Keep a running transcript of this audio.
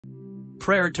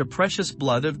Prayer to Precious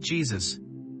Blood of Jesus.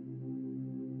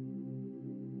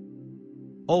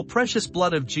 O precious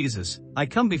blood of Jesus, I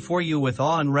come before you with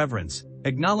awe and reverence,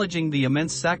 acknowledging the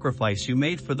immense sacrifice you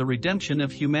made for the redemption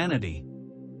of humanity.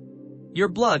 Your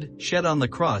blood, shed on the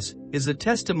cross, is a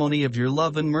testimony of your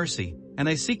love and mercy, and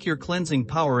I seek your cleansing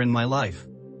power in my life.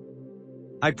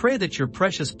 I pray that your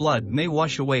precious blood may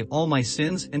wash away all my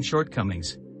sins and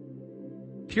shortcomings.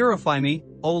 Purify me,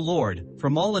 O Lord,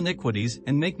 from all iniquities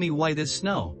and make me white as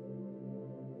snow.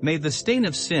 May the stain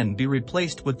of sin be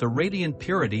replaced with the radiant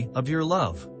purity of your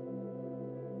love.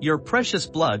 Your precious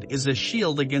blood is a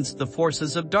shield against the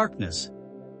forces of darkness.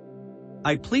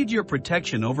 I plead your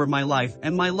protection over my life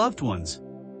and my loved ones.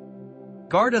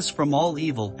 Guard us from all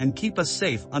evil and keep us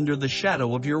safe under the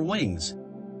shadow of your wings.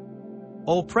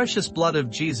 O precious blood of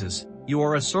Jesus, you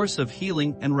are a source of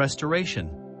healing and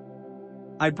restoration.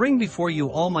 I bring before you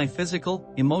all my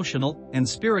physical, emotional, and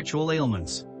spiritual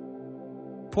ailments.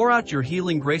 Pour out your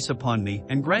healing grace upon me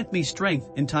and grant me strength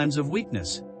in times of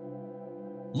weakness.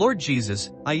 Lord Jesus,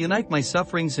 I unite my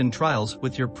sufferings and trials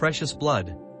with your precious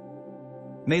blood.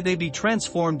 May they be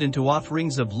transformed into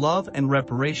offerings of love and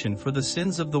reparation for the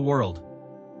sins of the world.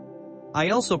 I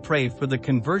also pray for the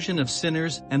conversion of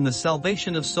sinners and the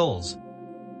salvation of souls.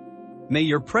 May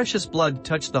your precious blood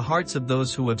touch the hearts of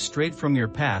those who have strayed from your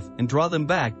path and draw them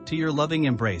back to your loving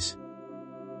embrace.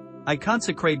 I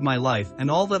consecrate my life and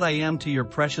all that I am to your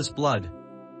precious blood.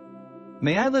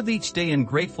 May I live each day in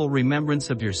grateful remembrance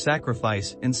of your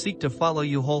sacrifice and seek to follow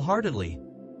you wholeheartedly.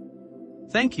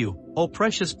 Thank you, O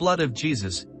precious blood of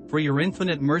Jesus, for your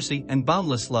infinite mercy and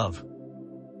boundless love.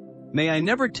 May I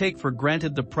never take for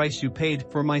granted the price you paid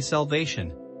for my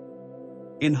salvation.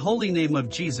 In holy name of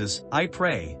Jesus, I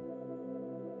pray.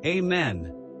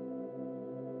 Amen.